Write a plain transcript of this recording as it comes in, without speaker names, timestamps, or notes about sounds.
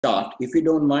start. If you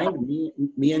don't mind,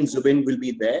 me and Zubin will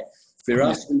be there.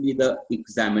 Firas will be the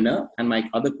examiner, and my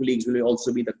other colleagues will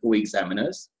also be the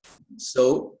co-examiners.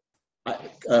 So,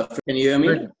 can you hear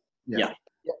me? Yeah.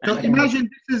 So imagine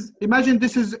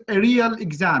this is a real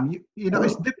exam. You know,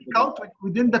 it's difficult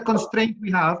within the constraint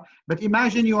we have, but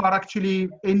imagine you are actually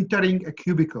entering a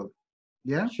cubicle.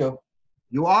 Yeah. Sure.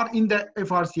 You are in the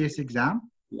FRCS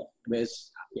exam. Yeah.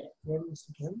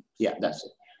 Yeah, that's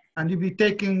it. And you'll be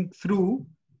taken through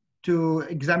to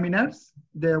examiners.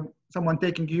 There, someone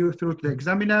taking you through to the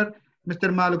examiner. Mr.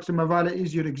 Mahaluxmivala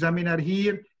is your examiner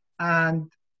here, and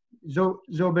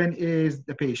Zobin is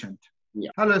the patient.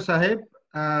 Yeah. Hello, Sahib.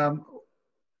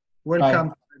 Welcome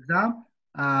to the exam.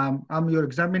 I'm your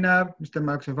examiner, Mr.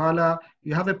 Mahaluxmivala.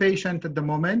 You have a patient at the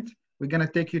moment. We're going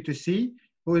to take you to see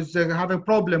who is having a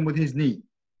problem with his knee.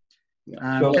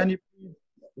 Sure.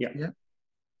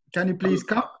 Can you please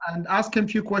come and ask him a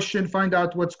few questions, find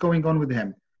out what's going on with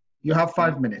him? You have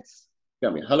 5 minutes.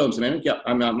 Hello, Mr. Yeah,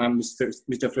 I'm Mr.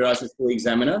 Firas'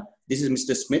 co-examiner. This is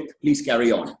Mr. Smith. Please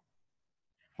carry on.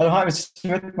 Hello, hi, Mr.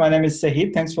 Smith. My name is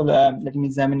Sahib. Thanks for letting me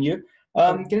examine you.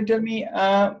 Can you tell me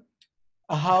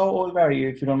how old are you,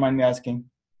 if you don't mind me asking?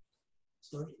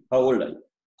 Sorry. How old are you?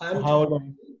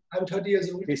 I'm 30 years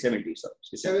old. 70,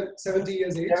 sorry. 70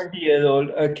 years age. 70 years old,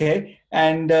 okay.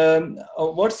 And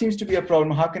what seems to be a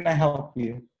problem? How can I help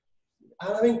you?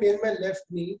 I'm having pain in my left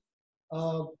knee.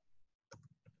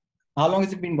 How long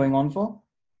has it been going on for?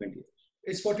 20 years.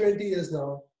 It's for 20 years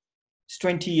now. It's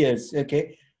 20 years,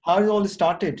 okay. How has all this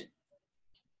started?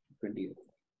 20 years.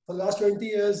 For the last 20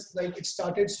 years, like it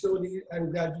started slowly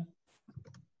and gradually.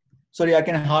 Sorry, I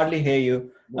can hardly hear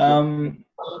you. 20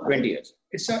 years.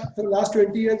 It's for the last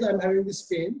 20 years, I'm having this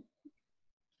pain.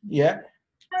 Yeah.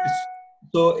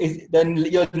 So then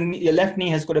your left knee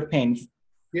has got a pain.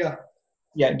 Yeah.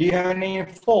 Yeah. Do you have any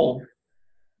fall?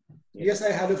 Yes,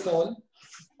 I had a fall.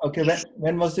 Okay.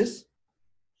 When was this?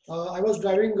 I was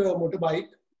driving a motorbike.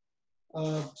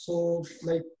 So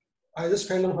like I just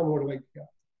fell on a motorbike. Yeah.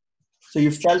 So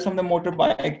you fell from the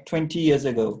motorbike 20 years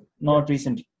ago, not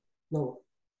recently. No.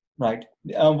 Right.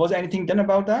 Was anything done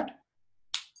about that?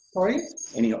 Sorry?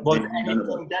 Was anything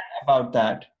done about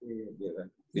that?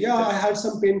 Yeah, I had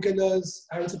some painkillers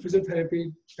and some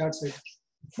physiotherapy. That's it.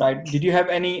 Right. Did you have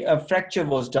any fracture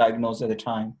was diagnosed at the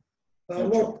time?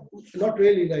 No, not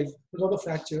really. Like, it was not a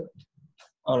fracture.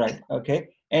 All right. Okay.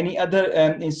 Any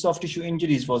other soft tissue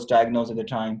injuries was diagnosed at the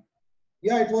time?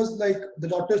 Yeah, it was like the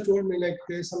doctors told me like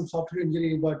there's some soft tissue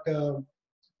injury, but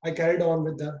I carried on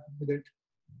with it.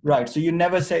 Right. So you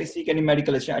never seek any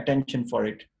medical attention for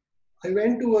it? I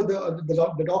went to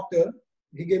the doctor.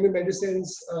 He gave me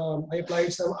medicines. I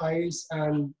applied some ice,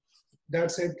 and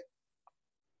that's it.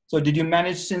 So did you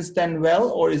manage since then well,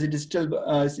 or is it still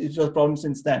it was a problem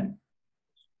since then?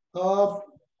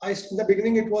 In the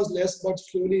beginning it was less, but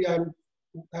slowly I'm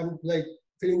like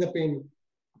feeling the pain.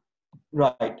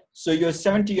 Right. So you're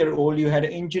 70-year-old. You had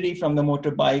an injury from the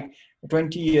motorbike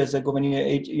 20 years ago when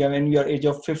you're age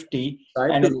of 50,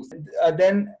 and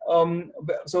then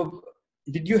so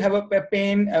did you have a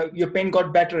pain? Your pain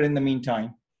got better in the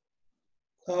meantime.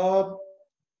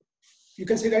 You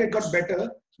can say that it got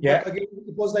better. Yeah. But again,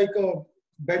 it was like a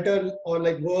better or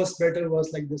like worse, better,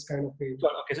 worse, like this kind of pain. So,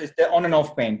 okay, so it's the on and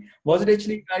off pain. Was it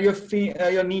actually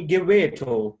your knee give way at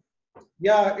all?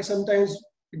 Yeah, sometimes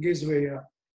it gives way. Yeah.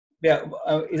 Yeah.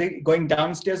 Is it going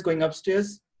downstairs, going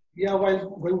upstairs? Yeah,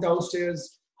 while going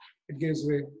downstairs, it gives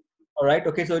way. All right.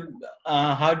 Okay. So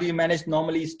how do you manage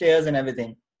normally stairs and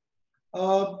everything?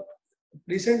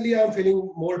 Recently, I'm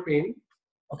feeling more pain.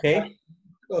 Okay.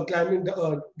 Climbing,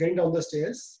 getting down the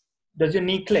stairs. Does your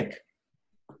knee click?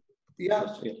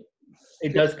 Yeah.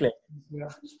 It does click. Yeah.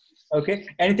 Okay.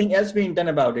 Anything else being done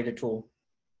about it at all?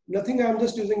 Nothing. I'm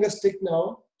just using a stick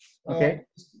now. Okay.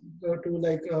 To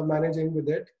like managing with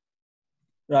it.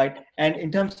 Right. And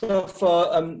in terms of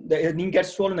the knee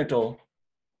gets swollen at all?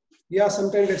 Yeah,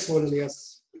 sometimes it's swollen.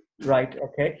 Yes. Right.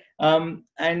 Okay.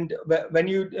 And when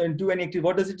you do any activity,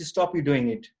 what does it stop you doing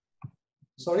it?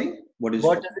 Sorry. What does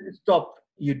it stop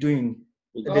you doing?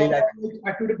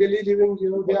 Activity, daily living,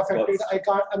 they are affected.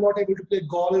 I'm not able to play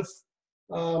golf.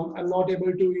 I'm not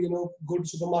able to, go to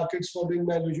supermarkets for doing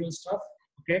my usual stuff.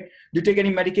 Okay. Do you take any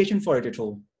medication for it at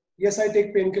all? Yes, I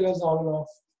take painkillers on and off.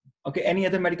 Okay. Any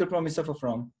other medical problem you suffer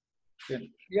from?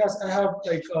 Yes, I have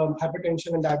like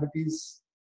hypertension and diabetes.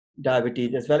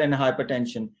 Diabetes as well and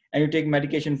hypertension. And you take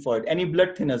medication for it. Any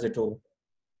blood thinners at all?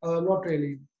 Not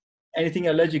really. Anything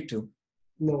you're allergic to?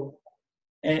 No.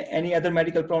 Any other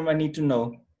medical problem I need to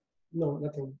know? No,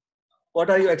 nothing. What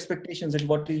are your expectations and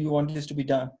what do you want this to be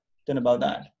done about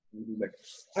that?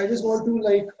 I just want to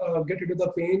like get rid of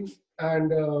the pain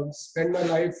and spend my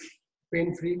life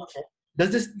pain-free. Okay.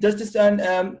 Does this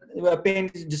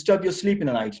pain disturb your sleep in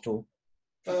the night too?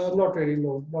 Not really,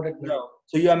 no, not at night. No.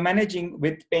 So you are managing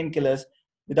with painkillers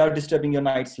without disturbing your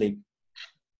night sleep?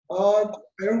 I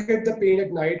don't get the pain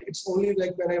at night. It's only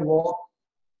like when I walk,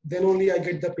 then only I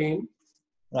get the pain.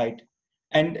 Right.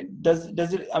 And does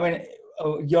it, I mean,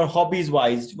 your hobbies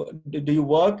wise, do you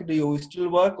work? Do you still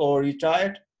work or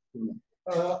retired?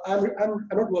 I'm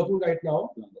not working right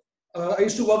now. I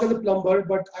used to work as a plumber,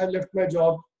 but I left my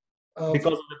job.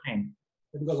 Because of the pain?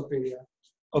 Because of pain, yeah.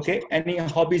 Okay. Any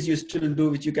hobbies you still do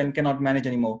which you cannot manage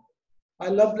anymore? I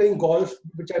love playing golf,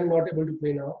 which I'm not able to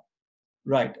play now.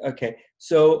 Right. Okay.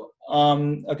 So,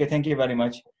 okay. Thank you very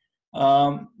much.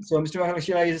 So Mr.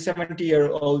 Mahaluxmivala is a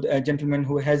 70-year-old gentleman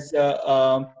who has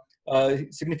a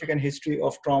significant history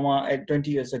of trauma at 20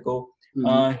 years ago. He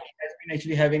has been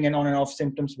actually having an on and off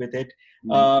symptoms with it.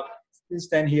 Since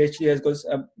then, he actually has got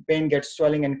pain, gets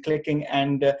swelling and clicking,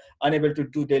 and unable to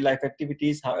do daily life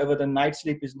activities. However, the night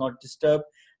sleep is not disturbed.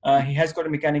 He has got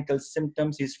mechanical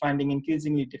symptoms. He's finding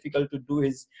increasingly difficult to do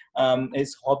his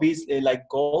hobbies like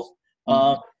golf.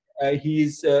 I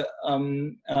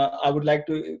would like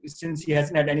to, since he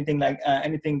hasn't had anything like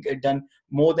anything done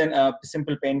more than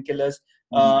simple painkillers,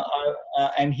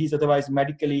 and he's otherwise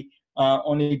medically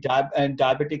only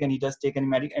diabetic, and he does take any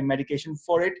medication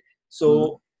for it.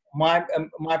 So my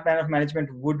plan of management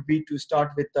would be to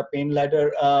start with the pain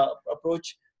ladder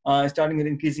approach, starting with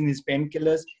increasing his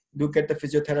painkillers. Look at the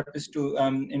physiotherapist to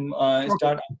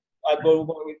start. I'll go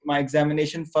with my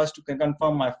examination first to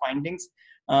confirm my findings.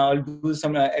 I'll do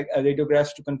some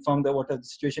radiographs to confirm what the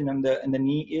situation in the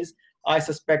knee is. I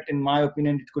suspect, in my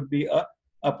opinion, it could be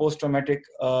a post-traumatic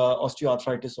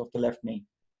osteoarthritis of the left knee.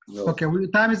 Okay, well, the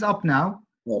time is up now.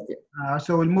 Okay.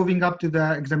 So we're moving up to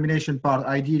the examination part,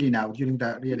 ideally now, during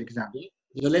the real exam.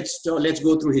 So let's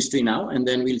go through history now, and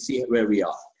then we'll see where we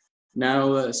are.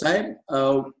 Now, Sahib,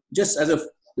 just as of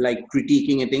like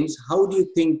critiquing things, how do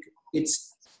you think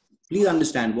it's, please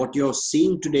understand what you're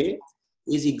seeing today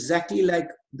is exactly like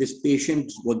this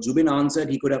patient, what Zubin answered.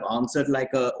 He could have answered like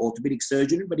an orthopedic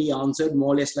surgeon, but he answered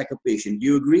more or less like a patient. Do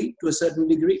you agree to a certain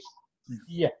degree?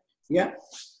 Yeah. Yeah.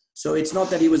 So it's not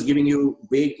that he was giving you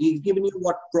vague, he's giving you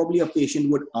what probably a patient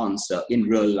would answer in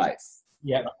real life.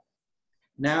 Yeah.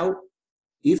 Now,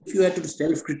 if you had to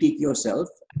self-critique yourself,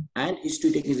 and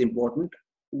history taking is important,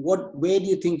 where do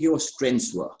you think your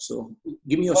strengths were? So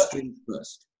give me your strengths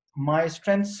first. My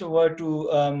strengths were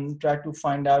to try to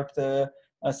find out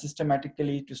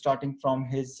systematically, to starting from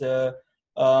his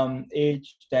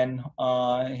age, then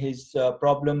his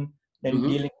problem, then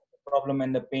dealing with the problem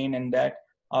and the pain and that.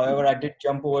 However, I did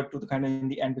jump over to the kind of in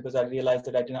the end because I realized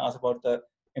that I didn't ask about the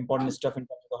important stuff in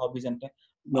terms of the hobbies and.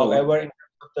 However,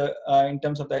 in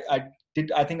terms of the,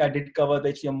 I think I did cover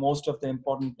actually most of the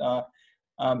important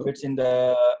bits in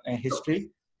the history.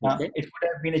 Okay. It could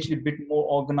have been actually a bit more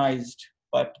organized,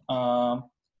 but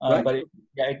but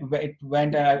it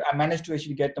went. I managed to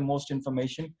actually get the most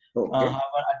information. Okay. However,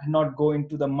 I did not go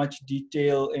into the much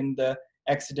detail in the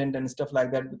accident and stuff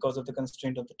like that because of the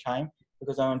constraint of the time.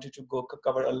 Because I wanted to go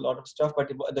cover a lot of stuff,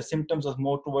 but the symptoms was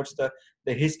more towards the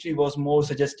history was more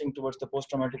suggesting towards the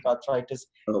post-traumatic arthritis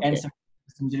and some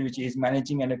injury which he is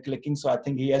managing and clicking. So I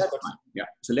think he has got. Yeah.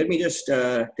 So let me just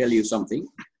tell you something.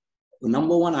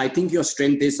 Number one, I think your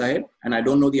strength is, Sahib, and I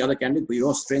don't know the other candidate, but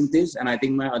your strength is, and I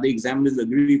think my other examiners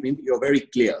agree with me, you're very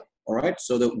clear. All right.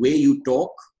 So the way you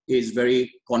talk is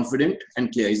very confident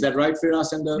and clear. Is that right,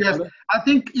 Firas? And yes, other? I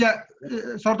think,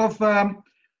 sort of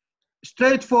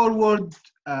straightforward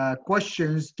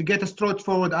questions to get a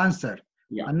straightforward answer.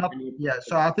 Yeah. And not,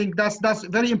 so I think that's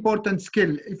very important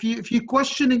skill. If you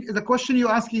questioning the question you're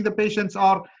asking the patients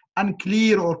are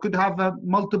unclear or could have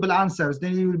multiple answers,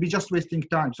 then you will be just wasting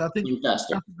time. So I think that's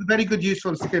a very good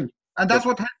useful skill, and that's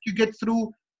what helps you get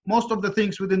through most of the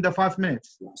things within the 5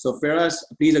 minutes. So Firas,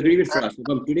 please agree with Firas.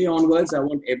 From today onwards, I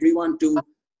want everyone to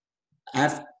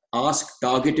ask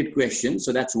targeted questions.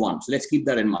 So that's one. So let's keep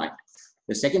that in mind.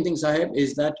 The second thing, Sahib,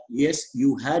 is that yes,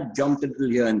 you had jumped a little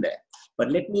here and there. But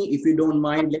let me, if you don't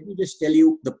mind, let me just tell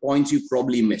you the points you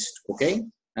probably missed, okay?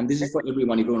 And this is for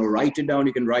everyone. If you want to write it down,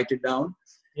 you can write it down.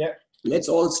 Yeah. Let's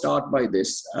all start by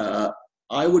this.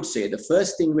 I would say the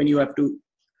first thing when you have to,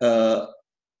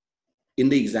 in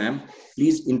the exam,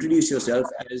 please introduce yourself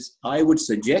as I would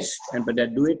suggest, and but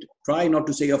do it, try not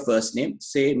to say your first name.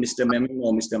 Say Mr. Memon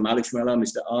or Mr. Mahaluxmivala,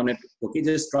 Mr. Arnett, okay?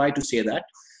 Just try to say that.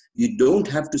 You don't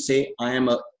have to say, I am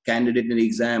a candidate in the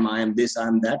exam, I am this, I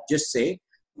am that. Just say,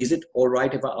 is it all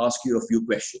right if I ask you a few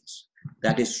questions?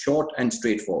 That is short and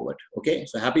straightforward. Okay,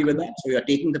 so happy with that? So you are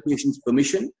taking the patient's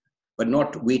permission but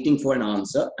not waiting for an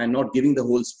answer and not giving the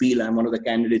whole spiel. I'm one of the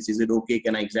candidates. Is it okay?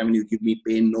 Can I examine you? Give me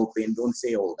pain, no pain. Don't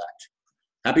say all that.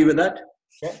 Happy with that?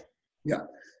 Yeah. Yeah.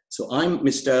 So I'm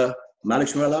Mr.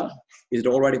 Mahaluxmivala. Is it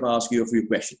all right if I ask you a few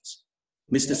questions?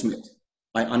 Mr. Smith,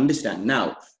 I understand.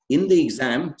 Now, in the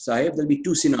exam, Sahib, there'll be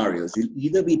two scenarios. You'll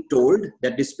either be told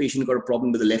that this patient got a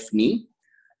problem with the left knee.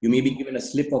 You may be given a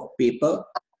slip of paper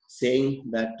saying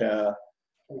that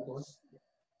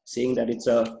it's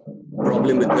a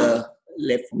problem with the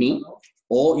left knee,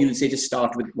 or you'll say just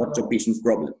start with what's your patient's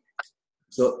problem.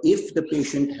 So if the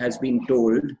patient has been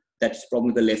told that it's a problem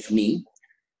with the left knee,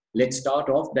 let's start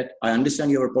off that I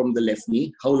understand you have a problem with the left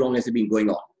knee. How long has it been going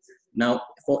on? Now,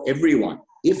 for everyone,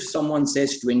 if someone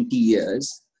says 20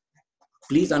 years,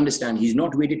 please understand he's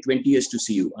not waited 20 years to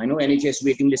see you. I know NHS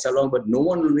waiting lists are long, but no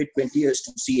one will wait 20 years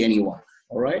to see anyone.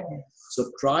 All right? So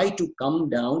try to come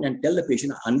down and tell the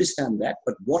patient, I understand that,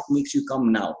 but what makes you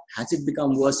come now? Has it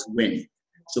become worse when?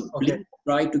 So please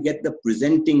try to get the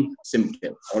presenting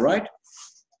symptom. All right?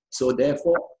 So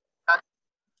therefore,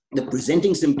 the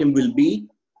presenting symptom will be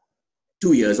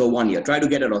 2 years or 1 year. Try to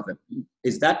get it off them.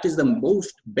 That is the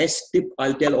most best tip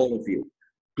I'll tell all of you.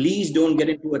 Please don't get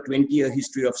into a 20-year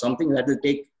history of something that will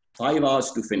take 5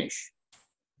 hours to finish.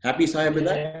 Happy, Sahib, with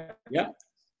that? Yeah?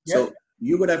 So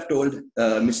you would have told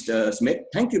Mr. Smith,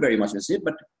 thank you very much, Mr. Smith,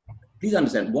 but please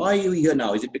understand, why are you here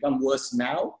now? Is it become worse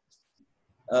now?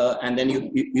 And then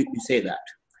you say that.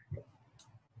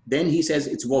 Then he says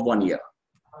it's for 1 year.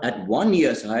 At 1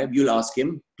 year, Sahib, you'll ask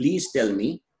him, please tell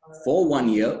me, for 1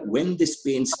 year, when this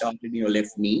pain started in your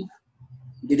left knee,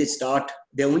 did it start,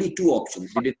 there are only two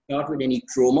options. Did it start with any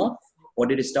trauma or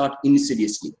did it start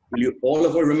insidiously? Will you all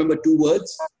of us remember two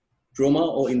words, trauma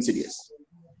or insidious?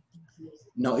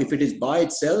 Now, if it is by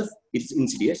itself, it's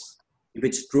insidious. If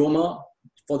it's trauma,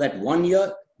 for that 1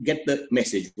 year, get the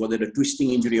message, whether a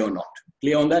twisting injury or not.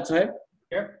 Clear on that side?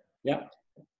 Yeah. Yeah.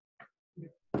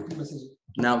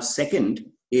 Now,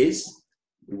 second is,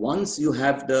 once you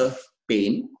have the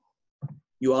pain,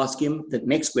 you ask him the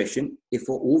next question, if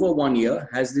for over 1 year,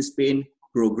 has this pain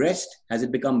progressed? Has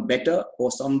it become better?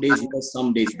 Or some days worse,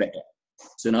 some days better?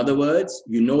 So in other words,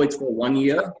 you know it's for 1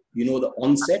 year, you know the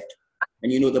onset,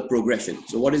 and you know the progression.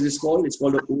 So what is this called? It's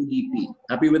called an ODP.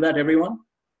 Happy with that, everyone?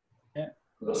 Yeah.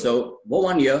 So for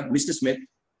 1 year, Mr. Smith,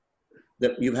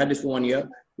 you've had this for 1 year.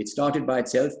 It started by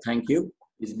itself. Thank you.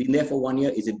 It's been there for 1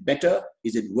 year. Is it better?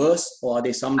 Is it worse? Or are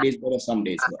they some days better, some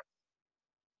days worse?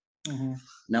 Mm-hmm.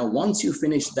 Now, once you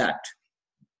finish that,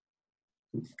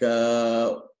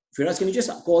 Firas, can you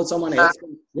just call someone else?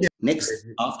 Yeah. Next,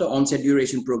 after onset,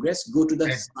 duration, progress, go to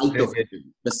the site of it,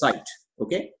 the site,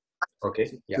 okay?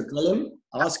 Okay, yeah. So tell him,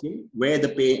 ask him where the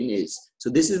pain is.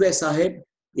 So this is where, Sahib,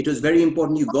 it was very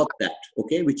important you got that,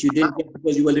 okay? Which you didn't get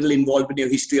because you were a little involved in your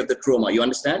history of the trauma. You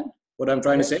understand what I'm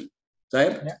trying to say,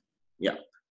 Sahib? Yeah. Yeah.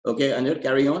 Okay, Anil,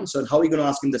 carry on. So how are you going to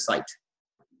ask him the site?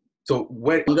 So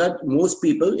where most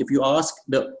people, if you ask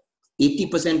the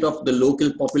 80% of the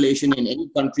local population in any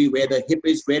country where the hip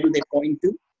is, where do they point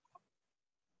to?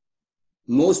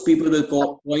 Most people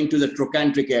will point to the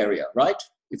trochanteric area, right?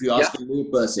 If you ask a lay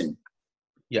person.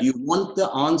 Yeah. You want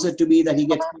the answer to be that he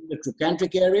gets in the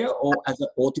trochanteric area, or as an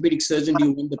orthopedic surgeon, do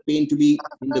you want the pain to be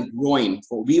in the groin?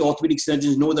 For we orthopedic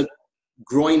surgeons know the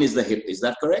groin is the hip. Is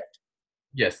that correct?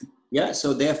 Yes. Yeah.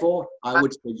 So therefore, I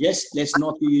would suggest let's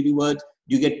not use the word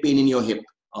you get pain in your hip.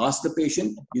 Ask the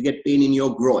patient, you get pain in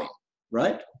your groin,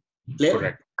 right? Clear?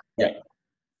 Correct. Yeah.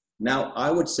 Now,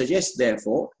 I would suggest,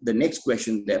 therefore, the next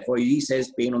question, therefore, he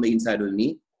says pain on the inside of the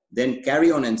knee, then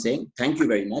carry on and saying, thank you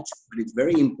very much, but it's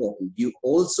very important. You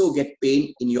also get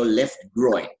pain in your left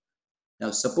groin.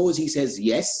 Now, suppose he says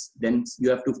yes, then you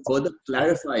have to further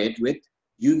clarify it with,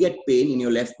 you get pain in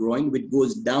your left groin, which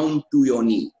goes down to your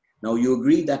knee. Now, you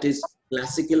agree that is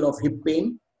classical of hip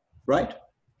pain, right?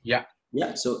 Yeah.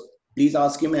 Yeah, so please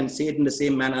ask him and say it in the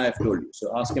same manner I've told you.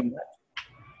 So ask him that.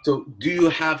 So do you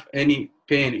have any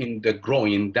pain in the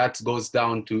groin that goes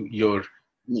down to your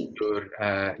knee?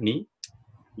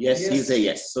 Yes, he'll say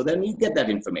yes. So then you get that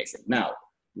information. Now,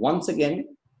 once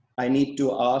again, I need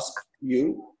to ask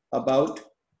you about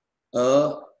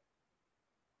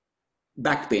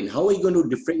back pain. How are you going to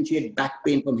differentiate back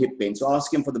pain from hip pain? So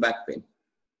ask him for the back pain.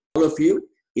 All of you,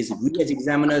 is we as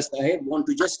examiners want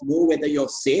to just know whether you're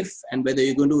safe and whether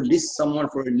you're going to list someone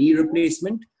for a knee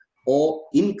replacement or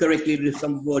incorrectly list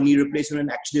someone for a knee replacement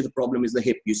and actually the problem is the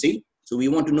hip, you see? So we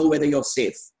want to know whether you're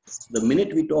safe. The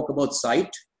minute we talk about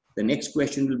site, the next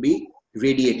question will be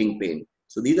radiating pain.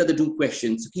 So these are the two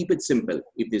questions. Keep it simple.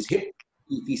 If there's hip,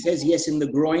 if he says yes in the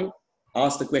groin,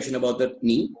 ask the question about the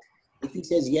knee. If he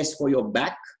says yes for your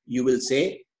back, you will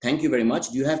say, thank you very much.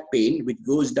 Do you have pain which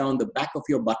goes down the back of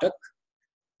your buttock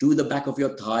to the back of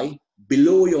your thigh,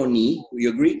 below your knee, you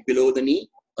agree? Below the knee,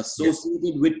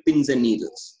 associated with pins and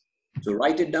needles. So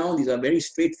write it down. These are very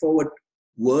straightforward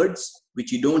words,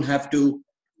 which you don't have to,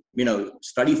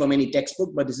 study from any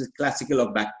textbook, but this is classical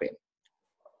of back pain.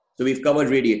 So we've covered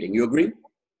radiating. You agree?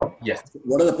 Yes.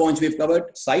 What are the points we've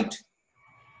covered? Sight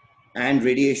and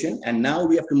radiation. And now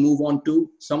we have to move on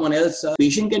to someone else.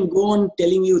 Patient can go on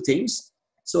telling you things.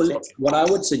 So what I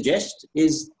would suggest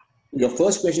is, your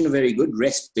first question is very good,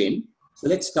 rest pain. So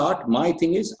let's start. My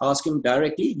thing is, ask him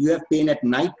directly, do you have pain at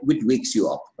night which wakes you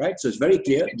up, right? So it's very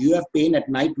clear. Do you have pain at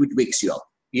night which wakes you up?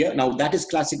 Yeah. Now that is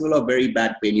classical of very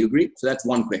bad pain. You agree? So that's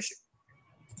one question.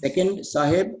 Second,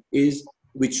 Sahib, is,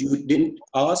 which you didn't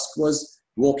ask, was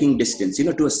walking distance.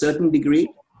 To a certain degree,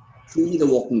 truly the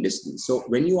walking distance. So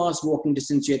when you ask walking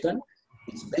distance, Chetan,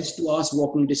 it's best to ask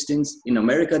walking distance. In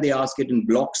America, they ask it in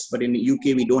blocks, but in the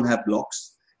UK, we don't have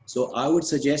blocks. So I would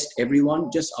suggest everyone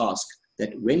just ask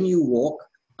that when you walk,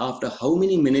 after how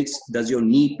many minutes does your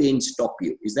knee pain stop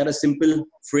you? Is that a simple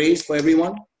phrase for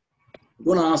everyone?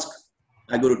 Don't ask,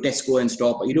 I go to Tesco and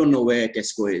stop. You don't know where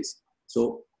Tesco is.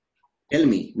 So tell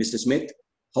me, Mr. Smith,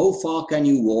 how far can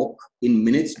you walk in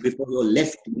minutes before your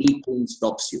left knee pain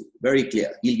stops you? Very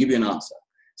clear. He'll give you an answer.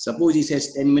 Suppose he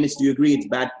says 10 minutes. Do you agree it's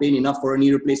bad pain enough for a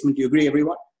knee replacement? Do you agree,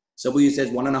 everyone? Suppose he says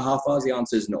 1.5 hours. The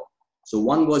answer is no. So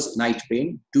 1 was night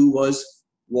pain. 2 was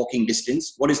walking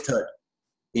distance. What is third?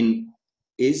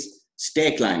 Is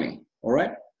stair climbing. All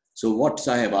right. So what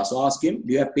Sahib asked? So ask him,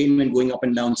 do you have pain when going up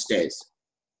and down stairs?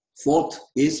 4th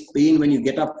is pain when you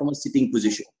get up from a sitting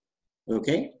position.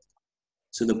 Okay.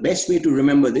 So the best way to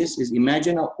remember this is,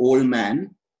 imagine an old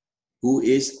man who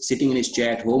is sitting in his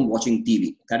chair at home watching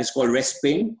TV. That is called rest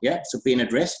pain. Yeah. So pain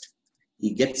at rest.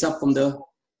 He gets up from the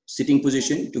sitting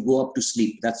position to go up to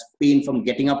sleep. That's pain from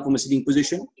getting up from a sitting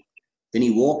position. Then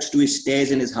he walks to his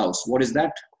stairs in his house. What is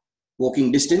that?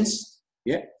 Walking distance.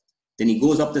 Yeah. Then he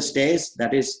goes up the stairs.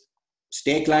 That is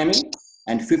stair climbing.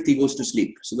 And 5th, he goes to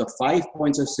sleep. So the 5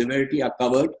 points of severity are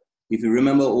covered if you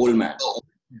remember old man. So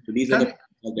these are the...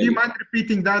 Do you mind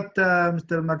repeating that,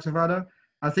 Mr. Mahaluxmivala?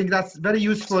 I think that's very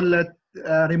useful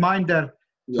reminder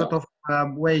sort of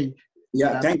way.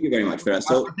 Yeah, thank you very much, Firas.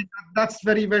 So I think that's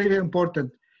very, very, very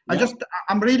important. Yeah.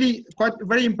 I'm really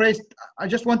very impressed. I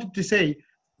just wanted to say,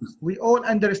 we all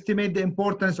underestimate the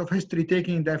importance of history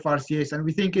taking in the FRCS, and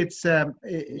we think it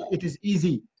is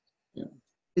easy. Yeah.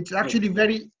 It's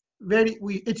actually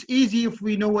it's easy if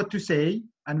we know what to say,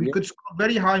 and we could score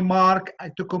very high mark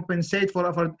to compensate for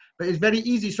effort. But it's very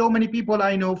easy. So many people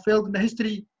I know failed in the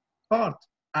history part,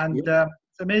 and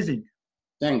it's amazing.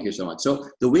 Thank you so much. So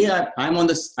the way I'm on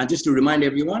this, and just to remind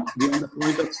everyone, we're on the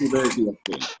point of severity of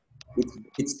pain.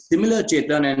 It's similar,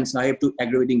 Chetan and Sahib, to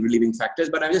aggravating relieving factors,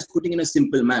 but I'm just putting in a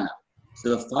simple manner.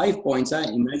 So the 5 points are,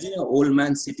 imagine an old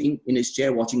man sitting in his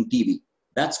chair watching TV.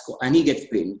 And he gets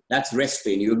pain. That's rest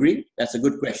pain. You agree? That's a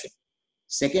good question.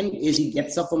 Second is, he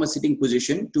gets up from a sitting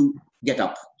position to get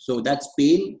up. So that's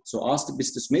pain. So ask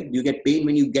Mr. Smith, do you get pain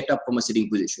when you get up from a sitting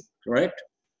position? Correct?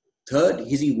 Third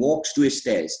is, he walks to his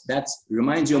stairs. That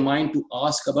reminds your mind to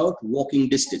ask about walking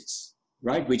distance,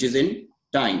 right? Which is in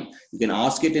time. You can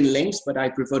ask it in lengths, but I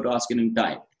prefer to ask it in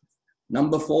time.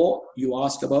 Number 4, you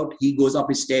ask about, he goes up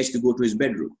his stairs to go to his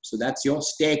bedroom. So that's your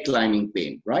stair climbing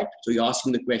pain, right? So you're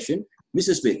asking the question,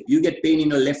 Mrs. Smith, you get pain in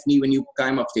your left knee when you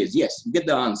climb upstairs? Yes, you get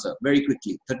the answer very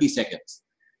quickly, 30 seconds.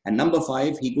 And number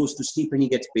 5, he goes to sleep and he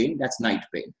gets pain. That's night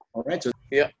pain. All right. So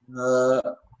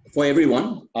for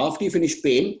everyone, after you finish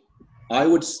pain, I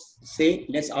would say,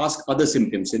 let's ask other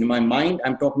symptoms. And in my mind,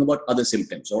 I'm talking about other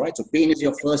symptoms. All right. So pain is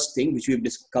your first thing, which we've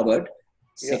discovered.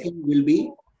 Second will be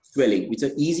swelling. It's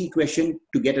an easy question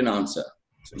to get an answer.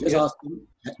 So just ask him,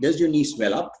 does your knee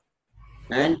swell up?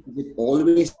 And is it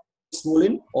always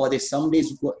swollen, or there's some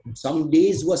days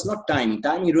was not timing.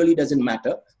 Timing really doesn't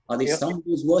matter. Are there some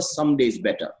days worse, some days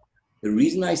better? The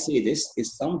reason I say this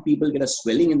is, some people get a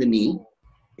swelling in the knee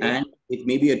and it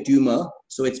may be a tumor,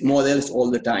 so it's more or less all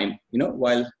the time,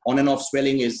 while on and off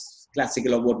swelling is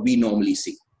classical of what we normally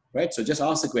see, right? So just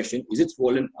ask the question, is it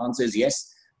swollen? Answer is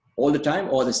yes, all the time,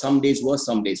 or there's some days worse,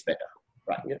 some days better,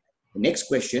 right? The next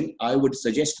question I would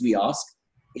suggest we ask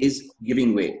is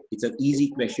giving way. It's an easy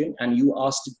question and you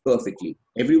asked it perfectly.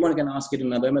 Everyone can ask it in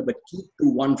another way, but keep to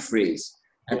one phrase.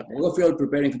 And all of you are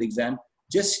preparing for the exam,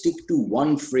 just stick to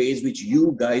one phrase which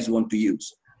you guys want to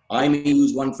use. I may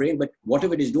use one phrase, but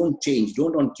whatever it is, don't change.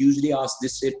 Don't on Tuesday ask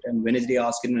this it and Wednesday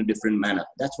ask it in a different manner.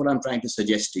 That's what I'm trying to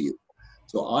suggest to you.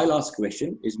 So I'll ask a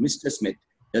question, is Mr. Smith,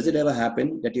 does it ever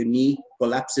happen that your knee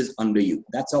collapses under you?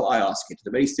 That's how I ask it. It's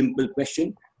a very simple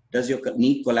question. Does your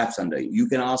knee collapse under you? You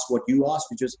can ask what you asked,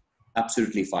 which is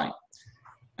absolutely fine.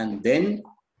 And then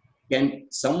can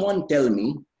someone tell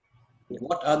me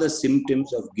what are the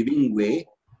symptoms of giving way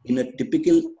in a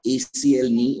typical ACL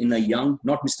knee in a young,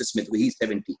 not Mr. Smith, he's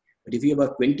 70, but if you have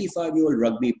a 25-year-old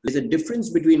rugby, there's a difference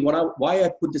between why I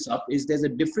put this up is there's a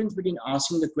difference between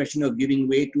asking the question of giving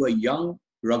way to a young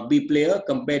rugby player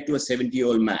compared to a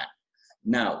 70-year-old man.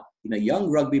 Now, in a young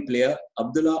rugby player,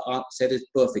 Abdullah said it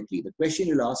perfectly. The question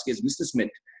you'll ask is, Mr. Smith,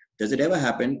 does it ever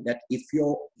happen that if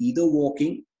you're either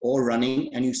walking or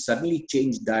running and you suddenly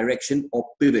change direction or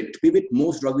pivot,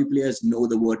 most rugby players know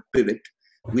the word pivot,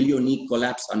 will your knee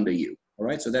collapse under you? All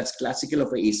right, so that's classical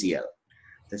of an ACL.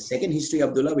 The second history,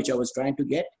 Abdullah, which I was trying to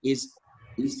get is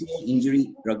ACL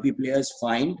injury rugby players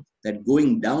find that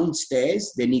going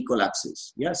downstairs, their knee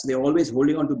collapses. Yes, they're always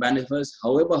holding on to bandages,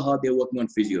 however hard they're working on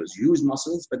physios. Use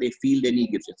muscles, but they feel their knee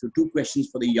gives it. So 2 questions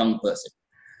for the young person.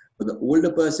 For the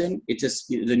older person, it's just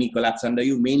the knee collapse under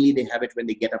you. Mainly they have it when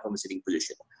they get up from a sitting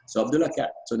position. So Abdullah,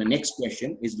 so the next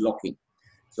question is locking.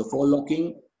 So for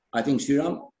locking, I think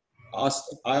Shriram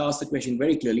I asked the question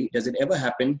very clearly. Does it ever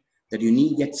happen that your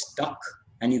knee gets stuck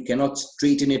and you cannot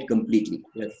straighten it completely?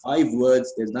 There are 5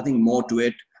 words. There's nothing more to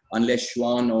it unless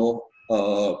Shwan or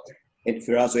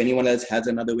Firas or anyone else has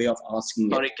another way of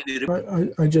asking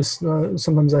it. I just,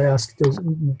 sometimes I ask,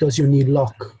 does your knee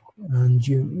lock? And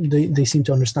they seem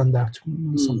to understand that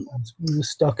sometimes.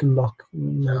 Stuck and lock.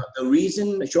 The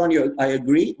reason, Shwan, I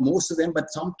agree, most of them, but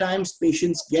sometimes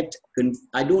patients get,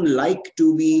 I don't like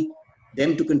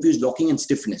them to confuse locking and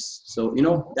stiffness. So,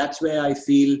 that's where I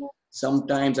feel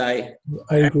sometimes I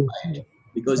agree.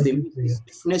 Because they mean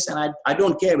stiffness, and I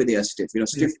don't care whether they are stiff.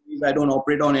 Stiff I don't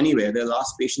operate on anywhere. They're the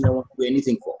last patient I want to do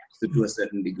anything for, to a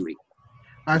certain degree.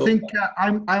 I think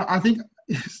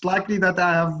it's likely that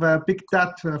I have picked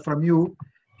that from you,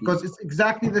 because it's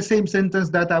exactly the same sentence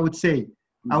that I would say.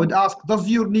 I would ask, does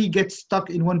your knee get stuck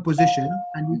in one position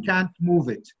and you can't move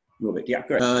it? Move it, yeah,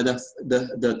 correct.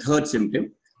 The third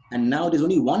symptom, and now there's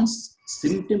only one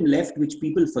symptom left which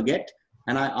people forget,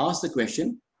 and I ask the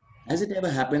question, has it ever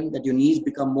happened that your knees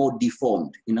become more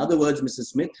deformed? In other words, Mr.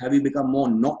 Smith, have you become more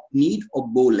knock-kneed or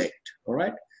bow-legged? All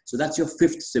right? So that's your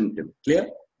 5th symptom. Clear?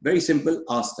 Very simple,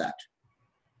 ask that.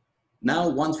 Now,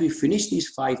 once we finish these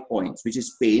 5 points, which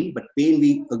is pain, but pain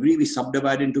we agree we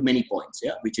subdivide into many points,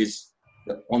 yeah, which is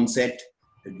the onset,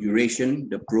 the duration,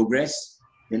 the progress,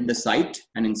 then the site.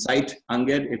 And in site,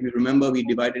 Angad, if you remember, we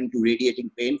divided into radiating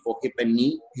pain for hip and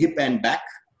knee, hip and back.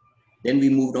 Then we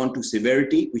moved on to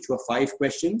severity, which were 5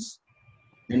 questions.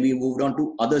 Then we moved on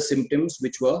to other symptoms,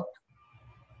 which were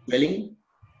swelling,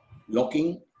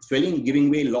 giving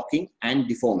way, locking, and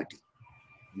deformity.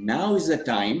 Now is the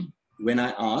time when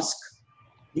I ask,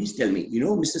 please tell me,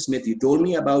 Mr. Smith, you told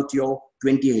me about your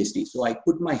 20-year history. So I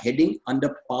put my heading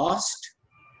under past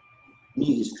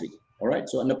knee history. All right.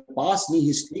 So under past knee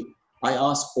history, I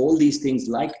ask all these things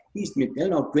like, please tell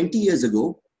now 20 years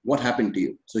ago, what happened to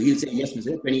you? So he'll say, yes,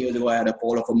 Mr. 20 years ago, I had a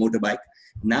fall off a motorbike.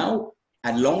 Now,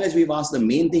 as long as we've asked the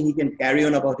main thing, he can carry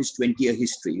on about his 20-year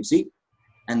history, you see.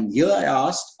 And here I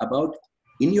asked about,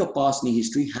 in your past knee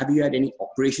history, have you had any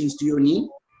operations to your knee?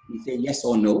 He say yes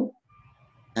or no.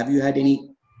 Have you had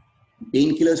any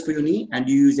painkillers for your knee? And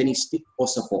do you use any stick or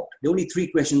support? The only 3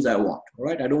 questions I want, all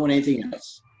right? I don't want anything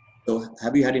else. So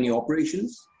have you had any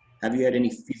operations? Have you had any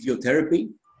physiotherapy?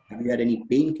 Have you had any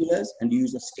painkillers? And do you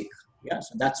use a stick? Yeah,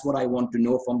 so that's what I want to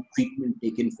know from treatment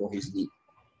taken for his knee.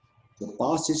 So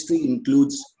past history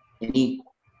includes any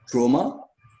trauma.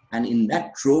 And in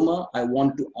that trauma, I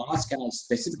want to ask, and I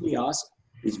specifically ask,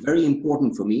 it's very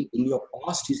important for me, in your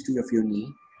past history of your knee,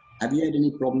 have you had any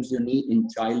problems with your knee in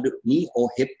childhood, knee or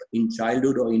hip in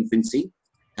childhood or infancy?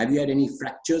 Have you had any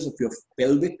fractures of your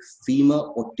pelvic, femur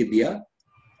or tibia?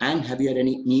 And have you had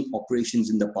any knee operations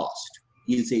in the past?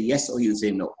 He'll say yes or he'll say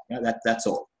no. Yeah, that's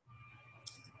all.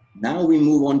 Now we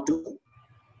move on to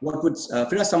what would,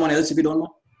 Firas, someone else if you don't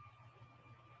know?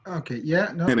 Okay,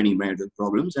 yeah. No. Have any medical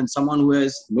problems, and someone who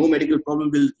has no medical problem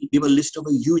will give a list of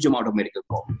a huge amount of medical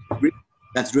problems.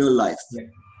 That's real life. Yeah.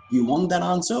 Do you want that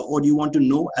answer, or do you want to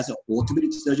know as an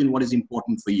orthopedic surgeon what is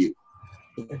important for you?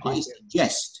 I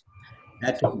suggest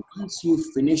that once you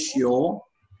finish your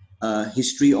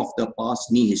history of the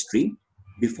past knee history,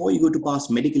 before you go to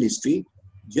past medical history,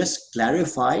 just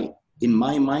clarify in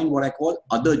my mind what I call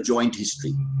other joint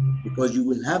history, because you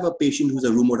will have a patient who's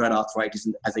a rheumatoid arthritis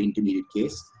as an intermediate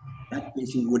case. That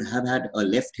patient would have had a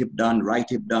left hip done, right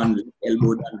hip done, left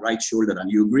elbow done, right shoulder done.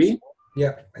 You agree?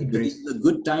 Yeah, I agree. This is a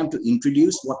good time to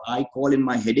introduce what I call in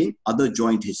my heading other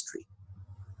joint history.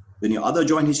 When your other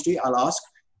joint history, I'll ask,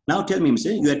 now tell me,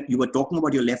 Mr. You were talking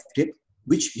about your left hip.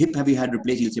 Which hip have you had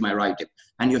replaced? You'll say my right hip.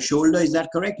 And your shoulder, is that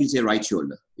correct? You'll say right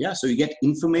shoulder. Yeah, so you get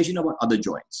information about other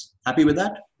joints. Happy with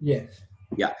that? Yes.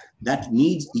 Yeah, that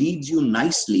leads you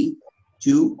nicely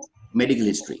to medical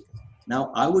history.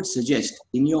 Now, I would suggest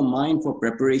in your mind for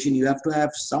preparation, you have to have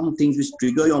some things which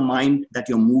trigger your mind that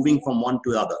you're moving from one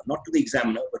to the other, not to the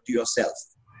examiner, but to yourself.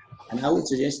 And I would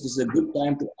suggest this is a good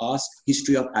time to ask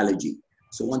history of allergy.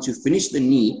 So once you finish the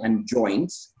knee and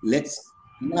joints, let's,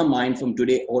 in our mind from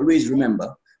today, always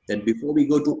remember that before we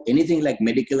go to anything like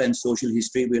medical and social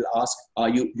history, we'll ask,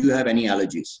 do you have any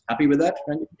allergies? Happy with that,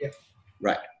 Ranjit? Yeah.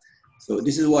 Right. So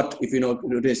this is what, if you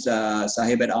notice,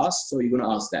 Sahib had asked, so you're going to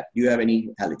ask that. Do you have any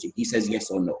allergy? He says yes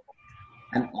or no.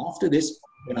 And after this,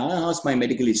 when I ask my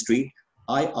medical history,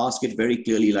 I ask it very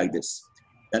clearly like this.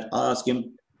 That I ask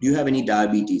him, do you have any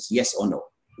diabetes? Yes or no.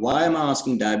 Why am I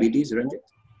asking diabetes, Ranjit?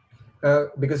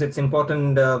 Because it's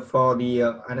important for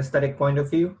the anesthetic point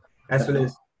of view, as well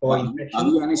as for infection.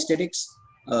 Other anesthetics,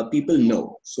 people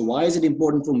know. So why is it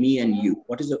important for me and you?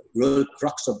 What is the real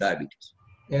crux of diabetes?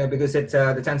 Yeah, because it's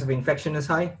the chance of infection is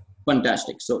high.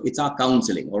 Fantastic. So it's our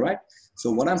counseling, all right?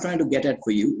 So what I'm trying to get at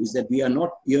for you is that we are not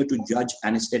here to judge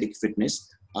anesthetic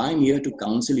fitness. I'm here to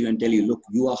counsel you and tell you, look,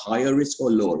 you are higher risk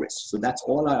or lower risk. So that's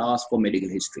all I ask for medical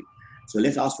history. So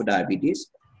let's ask for diabetes.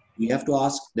 We have to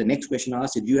ask, the next question I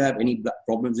ask is, do you have any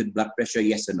problems with blood pressure,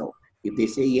 yes or no? If they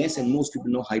say yes, and most people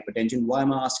know hypertension, why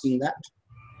am I asking that?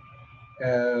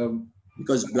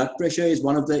 Because blood pressure is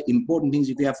one of the important things.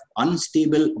 If you have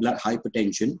unstable blood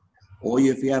hypertension, or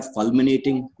if you have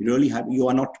fulminating, you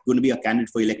are not going to be a candidate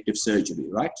for elective surgery,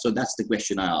 right? So that's the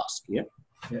question I ask. Yeah.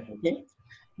 Okay.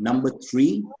 Number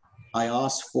 3, I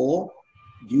ask for,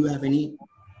 do you have any?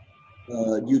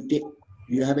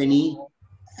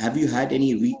 Have you had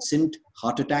any recent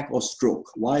heart attack or stroke?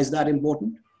 Why is that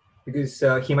important? Because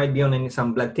he might be on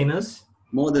some blood thinners.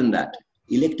 More than that,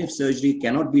 elective surgery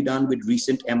cannot be done with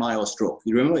recent MI or stroke.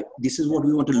 You remember, this is what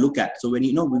we want to look at. So when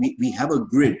we have a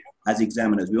grid as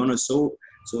examiners, we want to so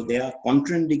there are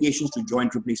contraindications to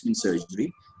joint replacement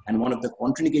surgery, and one of the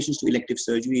contraindications to elective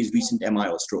surgery is recent MI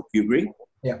or stroke. You agree?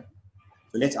 Yeah.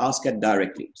 So let's ask it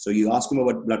directly. So you ask him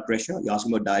about blood pressure, you ask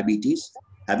him about diabetes.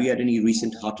 Have you had any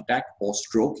recent heart attack or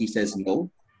stroke? He says no.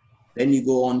 Then you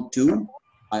go on to,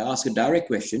 I ask a direct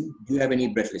question, do you have any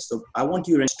breathlessness? So I want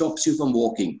you to stops you from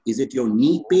walking. Is it your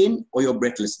knee pain or your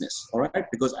breathlessness? All right?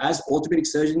 Because as orthopedic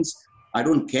surgeons, I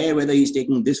don't care whether he's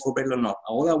taking this for breath or not.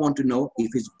 All I want to know,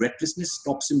 if his breathlessness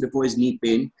stops him before his knee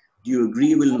pain, do you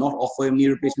agree we'll not offer him knee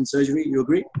replacement surgery? You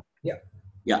agree? Yeah.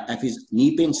 Yeah, if his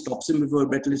knee pain stops him before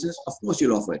breathlessness, of course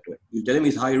you'll offer it to him. You tell him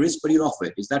he's high risk, but you'll offer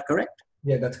it. Is that correct?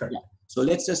 Yeah, that's correct. Yeah. So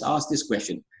let's just ask this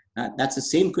question. That's the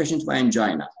same question for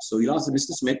angina. So you'll ask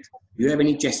Mr. Smith, do you have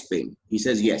any chest pain? He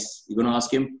says yes. You're going to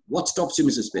ask him, what stops you,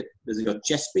 Mr. Smith? Does your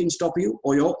chest pain stop you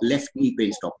or your left knee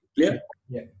pain stop you? Clear?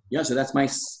 Yeah. Yeah. So that's my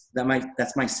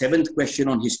 7th question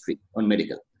on history, on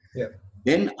medical. Yeah.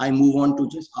 Then I move on to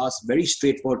just ask very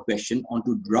straightforward question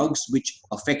onto drugs which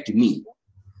affect me.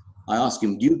 I ask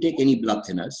him, do you take any blood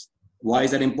thinners? Why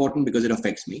is that important? Because it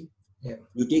affects me. Yeah.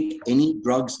 You take any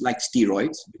drugs like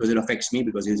steroids because it affects me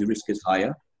because his risk is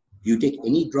higher. You take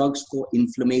any drugs for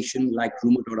inflammation like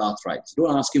rheumatoid arthritis.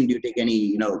 Don't ask him, do you take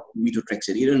any,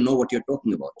 methotrexate? He doesn't know what you're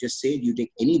talking about. Just say, do you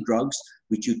take any drugs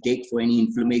which you take for any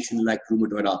inflammation like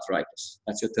rheumatoid arthritis?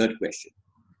 That's your 3rd question.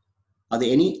 Are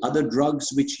there any other drugs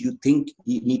which you think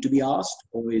need to be asked,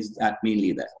 or is that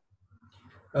mainly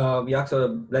there? We ask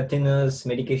blood thinners,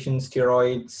 medication,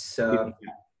 steroids.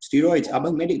 Steroids,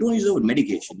 don't use the word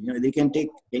medication. They can take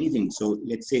anything. So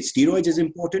let's say steroids is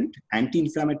important,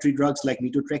 anti-inflammatory drugs like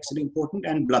methotrexate important,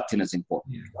 and blood thinners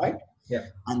important, right? Yeah.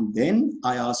 And then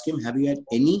I ask him, have you had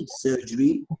any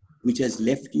surgery which has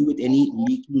left you with any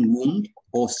leaking wound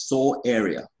or sore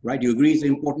area, right? You agree it's an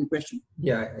important question?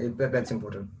 Yeah, that's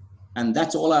important. And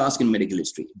that's all I ask in medical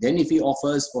history. Then if he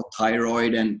offers for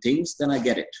thyroid and things, then I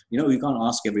get it. You can't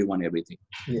ask everyone everything.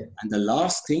 Yeah. And the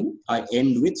last thing, I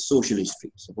end with social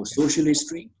history. So for social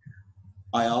history,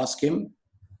 I ask him,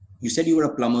 you said you were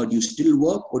a plumber. Do you still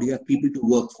work, or do you have people to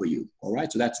work for you? All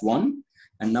right. So that's 1.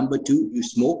 And number 2, you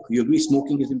smoke. You agree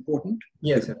smoking is important?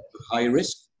 Yes, sir. High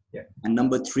risk. Yeah. And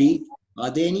number 3, are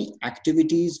there any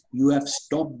activities you have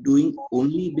stopped doing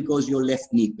only because your left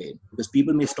knee pain? Because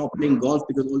people may stop playing golf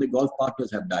because all their golf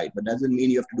partners have died, but that doesn't mean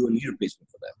you have to do a knee replacement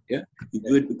for them. Yeah, you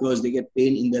do it because they get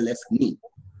pain in their left knee,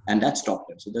 and that stopped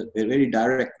them. So that's a very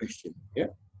direct question. Yeah,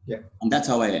 yeah, and that's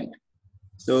how I end.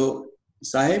 So,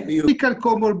 Sahib, medical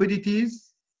comorbidities.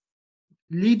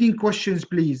 Leading questions,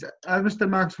 please. As Mr.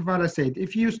 Mahaluxmivala said,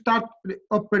 if you start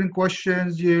open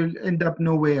questions, you'll end up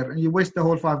nowhere, and you waste the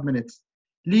whole 5 minutes.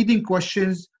 Leading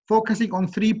questions, focusing on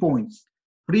 3 points.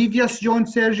 Previous joint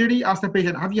surgery, ask the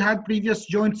patient, have you had previous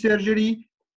joint surgery?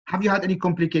 have you had any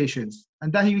complications?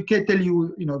 And then he can tell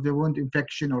you, you know, the wound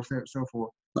infection or so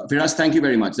forth. Firas, thank you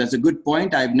very much. That's a good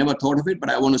point. I've never thought of it, but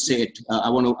I want to say it. I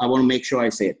want to make sure I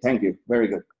say it. Thank you. Very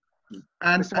good.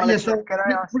 And yes, so can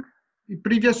I ask?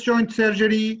 Previous joint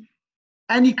surgery,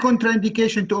 any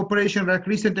contraindication to operation like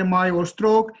recent MI or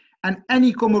stroke, and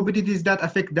any comorbidities that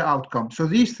affect the outcome. So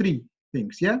these three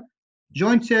things, yeah?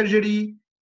 Joint surgery,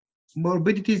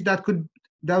 morbidities that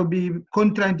would be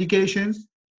contraindications,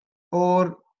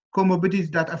 or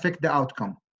comorbidities that affect the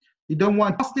outcome. You don't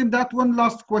want to ask them that one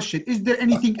last question. Is there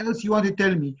anything else you want to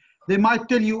tell me? They might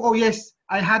tell you, oh yes,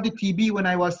 I had a TB when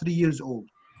I was 3 years old.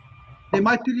 They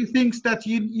might tell you things that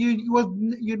you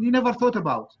never thought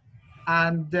about.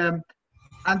 And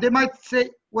they might say,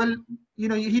 well, you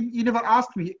know, you never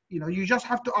asked me. You know, you just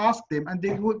have to ask them, and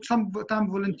they would sometimes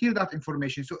volunteer that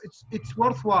information. So it's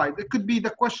worthwhile. It could be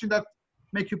the question that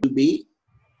make you be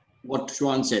what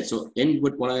Shwan said. So end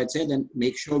with what I had said, and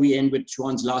make sure we end with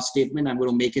Shwan's last statement. I'm going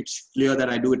to make it clear that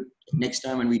I do it next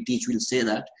time when we teach. We'll say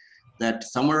that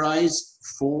summarize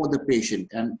for the patient.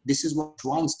 And this is what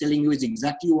Shwan's telling you is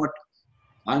exactly what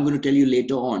I'm going to tell you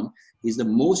later on. Is the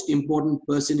most important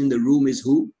person in the room is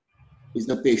who? Is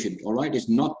the patient. All right. It's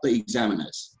not the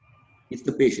examiners. It's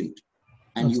the patient.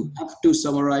 And you have to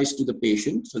summarize to the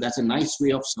patient. So that's a nice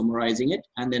way of summarizing it.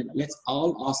 And then let's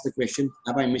all ask the question,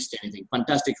 have I missed anything?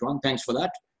 Fantastic, Ron. Thanks for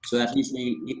that. So at least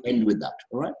we end with that.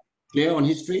 All right. Clear on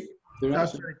history?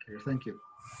 That's very clear. Thank you.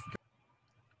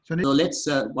 So let's,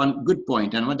 one good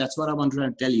point, and that's what I want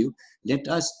to tell you. Let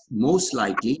us most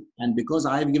likely, and because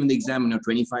I've given the exam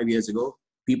 25 years ago,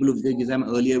 people who've given the exam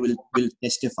earlier will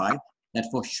testify that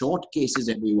for short cases,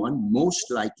 everyone, most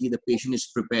likely the patient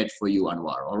is prepared for you,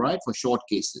 Anwar, all right? For short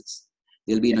cases.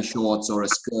 They'll be in a shorts or a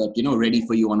skirt, you know, ready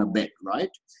for you on a bed, right?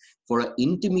 For an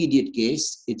intermediate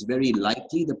case, it's very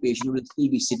likely the patient will still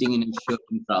be sitting in a shirt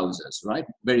and trousers, right?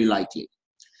 Very likely.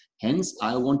 Hence,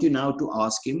 I want you now to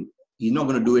ask him. He's not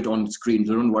going to do it on screen,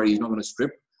 so don't worry, he's not going to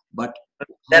strip. But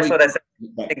that's what I said.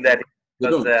 I think that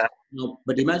because, no,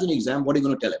 but imagine an exam, what are you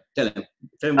going to tell him? Tell him.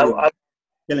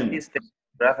 Tell him.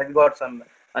 Have you got some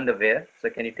underwear?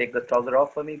 So can you take the trouser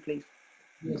off for me, please?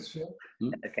 Yes, sure.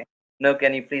 Okay. No,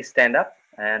 can you please stand up?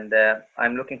 And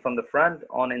I'm looking from the front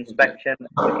on inspection.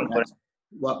 Okay.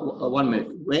 Well, 1 minute.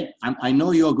 Wait, I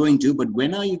know you're going to, but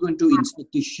when are you going to inspect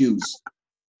his shoes?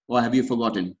 Or have you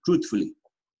forgotten? Truthfully.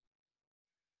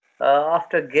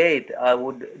 After gate, I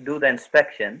would do the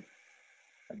inspection.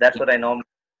 That's what I normally.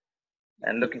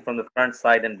 And looking from the front,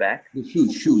 side, and back. The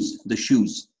shoes.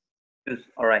 Shoes.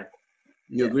 All right.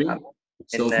 You agree?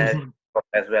 So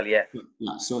as well, yeah.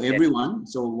 So everyone.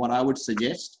 So what I would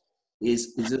suggest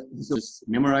is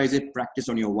memorize it, practice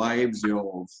on your wives,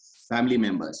 your family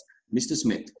members. Mr.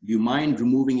 Smith, do you mind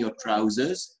removing your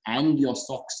trousers and your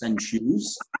socks and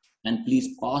shoes? And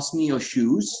please pass me your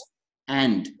shoes.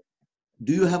 And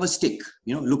do you have a stick?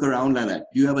 You know, look around like that.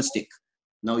 Do you have a stick?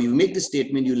 Now you make the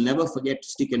statement, you'll never forget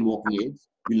stick and walking aids.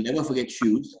 You'll never forget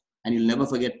shoes. And you'll never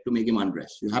forget to make him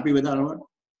undress. You happy with that, Anwar?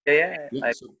 Yeah.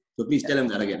 So please tell him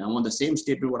that again. I want the same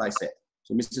statement what I said.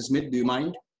 So Mr. Smith, do you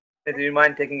mind? Do you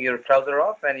mind taking your trouser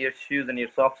off and your shoes and your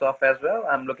socks off as well?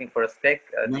 I'm looking for a stick.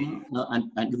 No,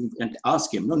 and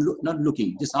ask him. No, not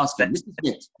looking. Just ask him. Mr.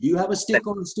 Smith, do you have a stick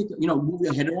or a stick? You know, move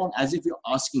your head around as if you're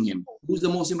asking him. Who's the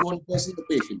most important person in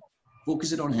the patient?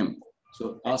 Focus it on him.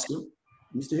 So ask him,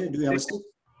 Mr. Here, do you have a stick?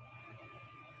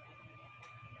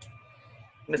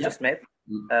 Mr. Smith,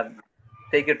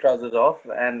 take your trousers off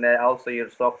and also your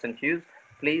socks and shoes,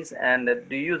 please. And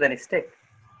do you use any stick?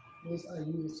 Yes, I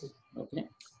use a stick. Okay.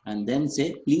 And then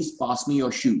say, please pass me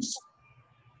your shoes.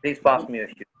 Please pass me your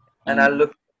shoes. And I'll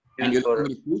look and you'll look at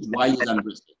his shoes while he's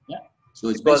undressing. Yeah. So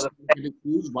it's best to look at his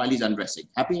shoes while he's undressing.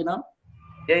 Happy enough?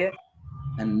 Yeah.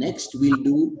 And next we'll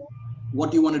do, what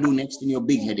do you want to do next in your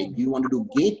big heading? Do you want to do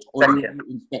gait or do you want to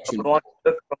do inspection? I want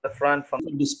to look from the front.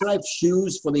 Describe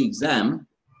shoes for the exam.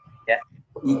 Yeah.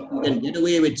 You can get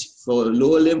away with for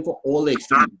lower limb for all the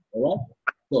extremities. All right?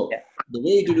 So the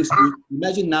way to do is,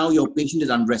 imagine now your patient is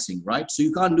undressing, right? So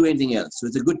you can't do anything else. So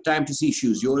it's a good time to see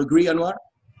shoes. You all agree, Anwar?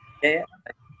 Yeah.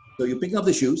 So you pick up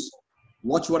the shoes.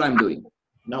 Watch what I'm doing.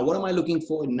 Now, what am I looking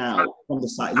for now from the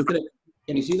side? Look at it.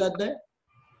 Can you see that there?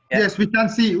 Yeah. Yes, we can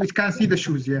see. We can see the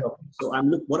shoes. Yeah. So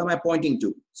what am I pointing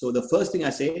to? So the first thing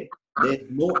I say, there's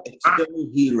no external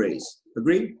heel raise.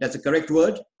 Agree? That's a correct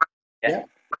word. Yeah.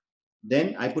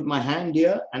 Then I put my hand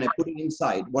here and I put it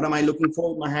inside. What am I looking for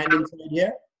with my hand inside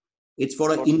here? It's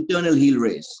for an internal heel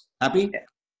raise. Happy?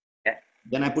 Yeah.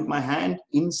 Then I put my hand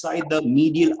inside the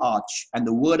medial arch. And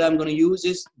the word I'm going to use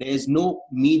is, there's no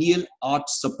medial arch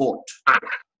support.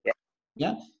 Yeah.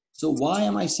 Yeah. So why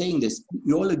am I saying this?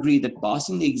 You all agree that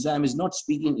passing the exam is not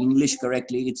speaking English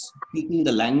correctly, it's speaking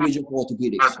the language of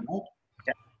orthopedics, right?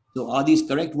 Yeah. So are these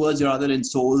correct words rather than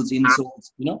soles,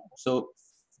 insoles, you know? So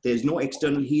there's no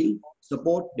external heel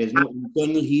support, there's no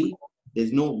internal heel,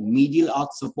 there's no medial arch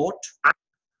support.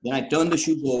 Then I turn the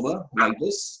shoes over like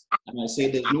this, and I say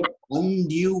there's no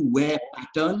undue wear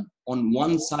pattern on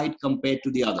one side compared to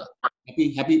the other.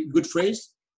 Happy, good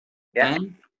phrase? Yeah.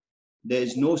 And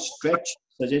there's no stretch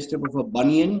suggestive of a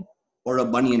bunion or a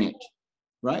bunionette,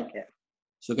 right? Yeah.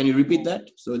 So can you repeat that?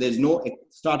 So there's no,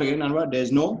 start again, Anwar,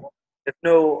 there's no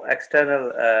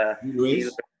external heel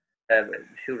raise.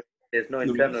 There's no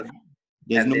internal.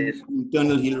 There's no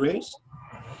internal heel raise.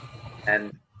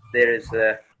 And there is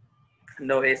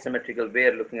no asymmetrical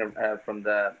wear looking from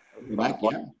the back,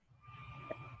 yeah.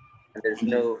 And there's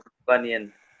no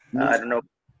bunion. No, I don't know.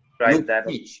 No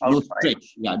stretch, no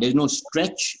stretch. Yeah, there's no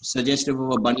stretch suggestive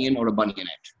of a bunion or a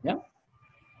bunionette. Yeah.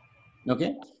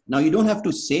 Okay. Now you don't have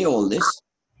to say all this,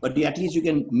 but at least you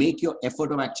can make your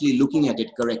effort of actually looking at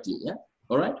it correctly. Yeah.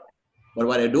 All right. But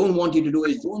what I don't want you to do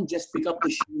is don't just pick up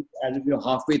the shoes as if you're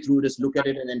halfway through, just look at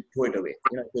it and then throw it away.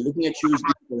 You know, if you're looking at shoes, do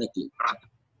it correctly.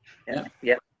 Yeah.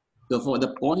 Yeah. So for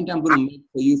the point I'm going to make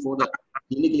for you for the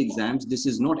clinical exams, this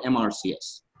is not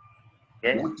MRCS.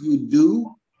 Yeah. What you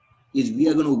do is we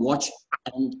are going to watch,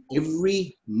 and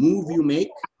every move you make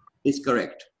is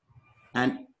correct.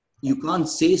 And you can't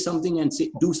say something and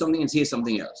do something and say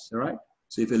something else, all right?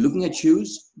 So if you're looking at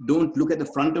shoes, don't look at the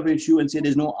front of your shoe and say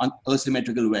there's no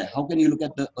asymmetrical wear. How can you look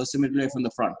at the asymmetrical wear from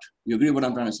the front? You agree with what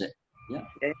I'm trying to say? Yeah?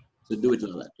 Okay. So do it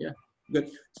like that, yeah? Good.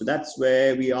 So that's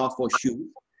where we are for shoes.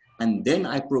 And then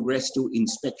I progress to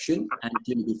inspection and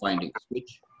clinical findings,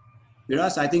 which,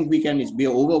 Firas, I think we can, it's be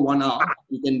over 1 hour.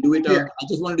 We can do it. Yeah. I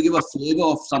just wanted to give a flavor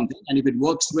of something. And if it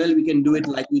works well, we can do it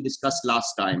like we discussed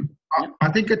last time. Yeah? I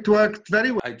think it worked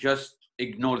very well. I just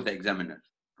ignore the examiner,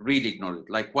 really ignore it,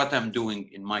 like what I'm doing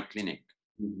in my clinic.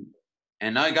 Mm-hmm.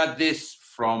 And I got this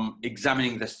from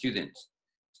examining the students.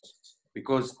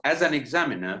 Because as an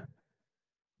examiner,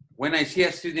 when I see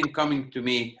a student coming to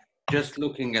me, just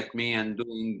looking at me and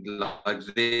doing like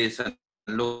this and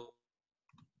look,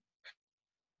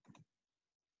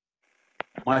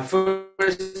 my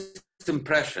first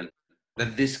impression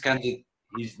that this candidate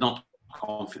is not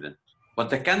confident.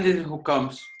 But the candidate who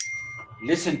comes,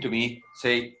 listen to me,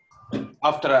 say,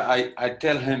 after I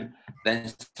tell him,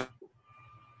 then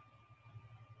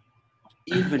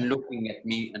even looking at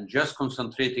me and just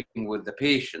concentrating with the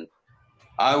patient,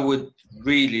 I would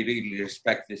really, really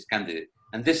respect this candidate.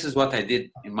 And this is what I did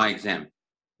in my exam.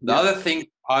 The other thing,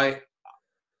 I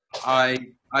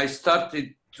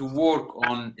started to work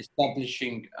on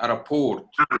establishing a rapport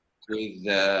with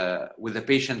the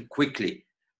patient quickly.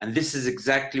 And this is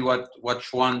exactly what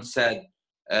Shwan said,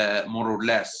 more or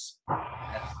less.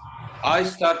 I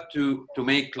start to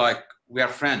make like, we are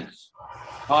friends.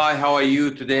 Hi, how are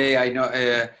you today? I know,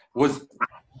 was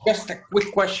just a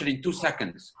quick question in 2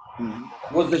 seconds.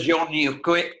 Mm-hmm. Was the journey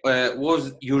okay?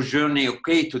 Was your journey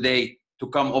okay today to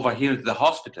come over here to the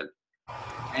hospital?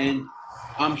 And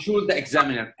I'm sure the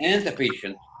examiner and the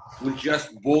patient will just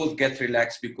both get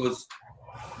relaxed because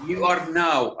you are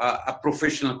now a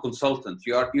professional consultant.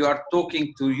 You are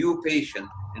talking to your patient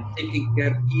and taking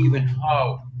care even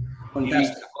how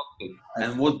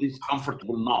and was this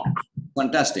comfortable not.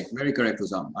 Fantastic, very correct,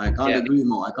 Husam. I can't agree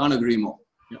more. I can't agree more.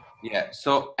 Yeah.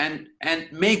 So and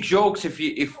make jokes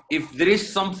if there is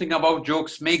something about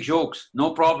jokes, make jokes,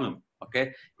 no problem.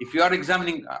 Okay. If you are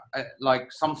examining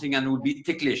like something and will be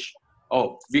ticklish,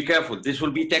 oh, be careful, this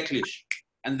will be ticklish,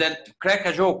 and then crack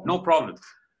a joke, no problem.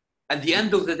 At the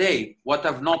end of the day, what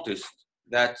I've noticed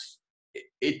that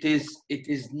it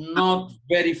is not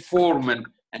very formal,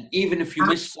 and even if you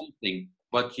miss something,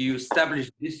 but you establish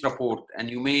this rapport and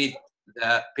you made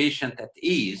the patient at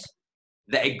ease,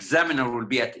 the examiner will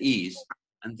be at ease,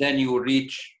 and then you will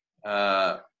reach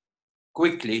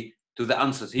quickly to the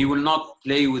answers. He will not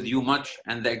play with you much,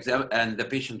 and the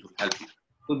patient will help you.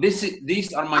 So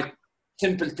these are my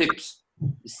simple tips.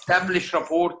 Establish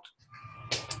rapport.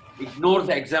 Ignore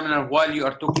the examiner while you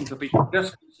are talking to the patient.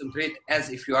 Just concentrate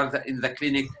as if you are in the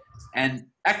clinic, and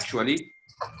actually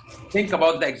think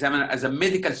about the examiner as a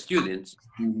medical student,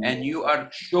 and you are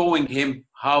showing him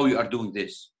how you are doing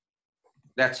this.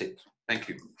 That's it. Thank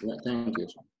you. Yeah, thank you.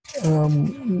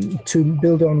 To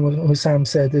build on what Hussam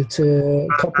said, it's a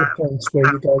couple of points where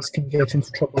you guys can get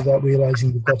into trouble without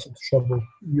realizing you've got into trouble.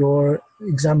 Your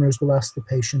examiners will ask the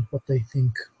patient what they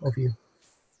think of you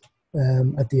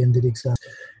at the end of the exam.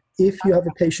 If you have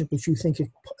a patient which you think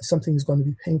something is going to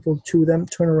be painful to them,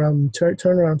 turn around to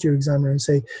your examiner and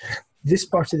say, this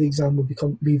part of the exam will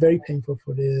be very painful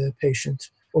for the patient,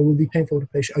 or will be painful for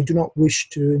the patient. I do not wish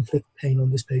to inflict pain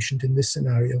on this patient in this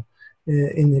scenario,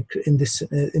 in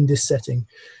this setting.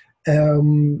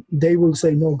 They will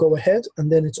say, no, go ahead,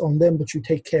 and then it's on them, but you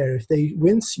take care. If they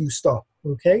wince, you stop,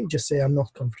 okay? Just say, I'm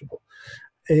not comfortable.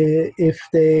 If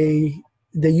they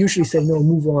usually say, no,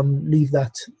 move on, leave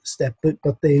that step,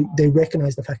 but they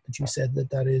recognize the fact that you said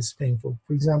that is painful.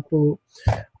 For example,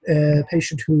 a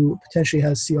patient who potentially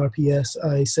has CRPS,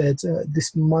 I said,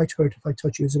 this might hurt if I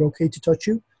touch you. Is it okay to touch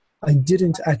you? I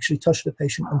didn't actually touch the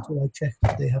patient until I checked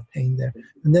that they have pain there.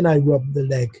 And then I rubbed the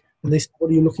leg. And they said, what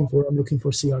are you looking for? I'm looking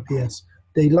for CRPS.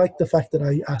 They liked the fact that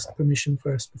I asked permission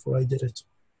first before I did it.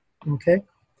 Okay?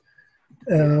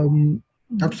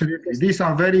 Absolutely. These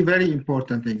are very, very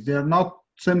important things. They are not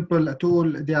simple at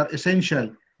all. They are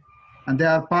essential. And they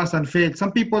are pass and fail.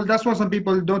 Some people, that's why some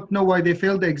people don't know why they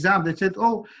failed the exam. They said,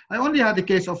 oh, I only had a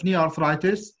case of knee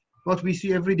arthritis, what we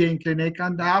see every day in clinic,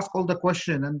 and I ask all the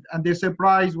question, and they're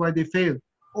surprised why they failed.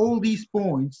 All these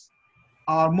points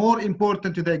are more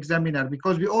important to the examiner,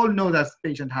 because we all know that the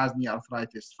patient has knee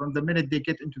arthritis from the minute they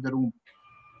get into the room.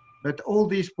 But all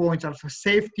these points are for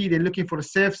safety. They're looking for a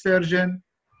safe surgeon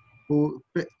who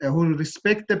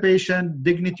respect the patient,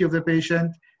 dignity of the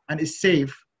patient, and is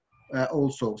safe.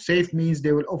 Also, safe means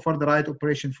they will offer the right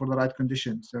operation for the right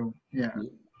condition. So yeah,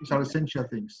 these are essential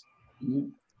things.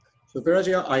 So Firas,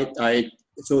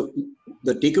 so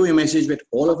the takeaway message that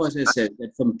all of us have said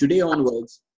that from today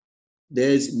onwards,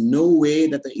 there's no way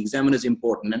that the examiner is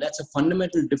important. And that's a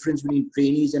fundamental difference between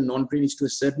trainees and non-trainees to a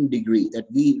certain degree, that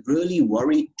we really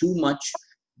worry too much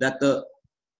that the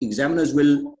examiners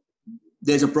will,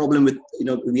 there's a problem with,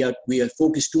 we are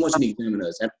focused too much on the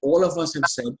examiners. And all of us have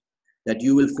said that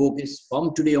you will focus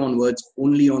from today onwards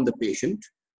only on the patient.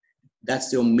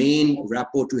 That's your main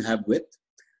rapport to have with.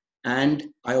 And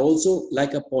I also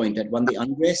like a point that when they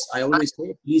undress, I always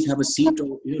say, please have a seat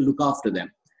or look after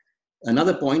them.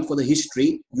 Another point for the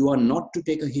history, you are not to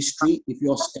take a history if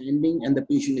you're standing and the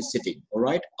patient is sitting, all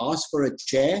right? Ask for a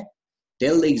chair.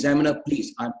 Tell the examiner,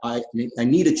 please, I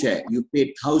need a chair. You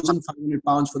paid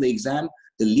 £1,500 for the exam.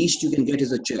 The least you can get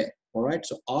is a chair, all right?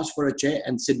 So ask for a chair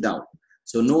and sit down.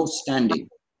 So no standing.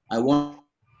 I want,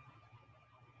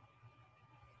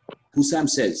 Hussam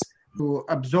says, to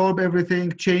absorb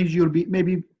everything, change your,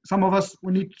 maybe some of us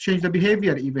will need to change the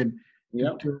behavior even.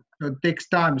 Yeah. It takes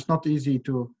time. It's not easy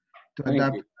to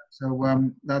adapt.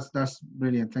 So that's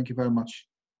brilliant. Thank you very much.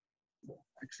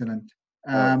 Excellent.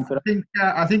 I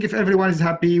think if everyone is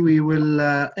happy, we will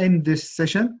end this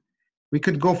session. We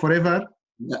could go forever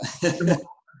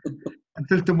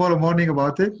until tomorrow morning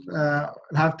about it. I'll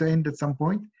have to end at some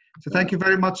point. So thank you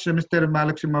very much, Mr.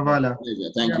 Mahaluxmivala.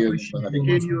 Thank you.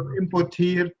 Again, your input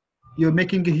here, you're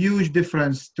making a huge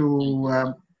difference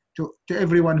to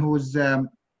everyone who's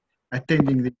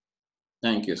attending this.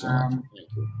 Thank you so much. Thank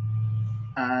you.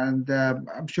 And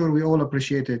I'm sure we all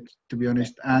appreciate it, to be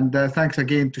honest. And thanks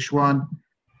again to Shwan,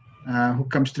 who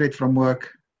comes straight from work,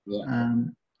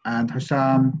 and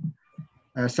Hussam,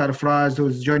 Sarfraz,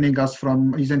 who's joining us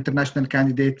from, he's an international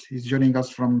candidate. He's joining us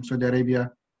from Saudi Arabia.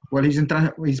 Well,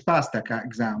 he's passed the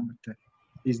exam, but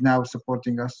he's now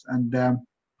supporting us. And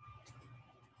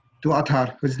to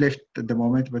Athar, who's left at the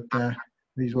moment, but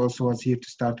he also was here to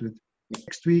start with.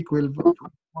 Next week, we'll do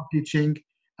more teaching,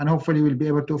 and hopefully we'll be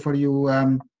able to offer you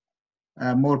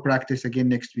more practice again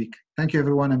next week. Thank you,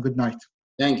 everyone, and good night.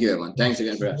 Thank you, everyone. Thanks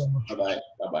again, Firas. Bye-bye.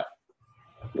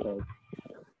 Bye-bye.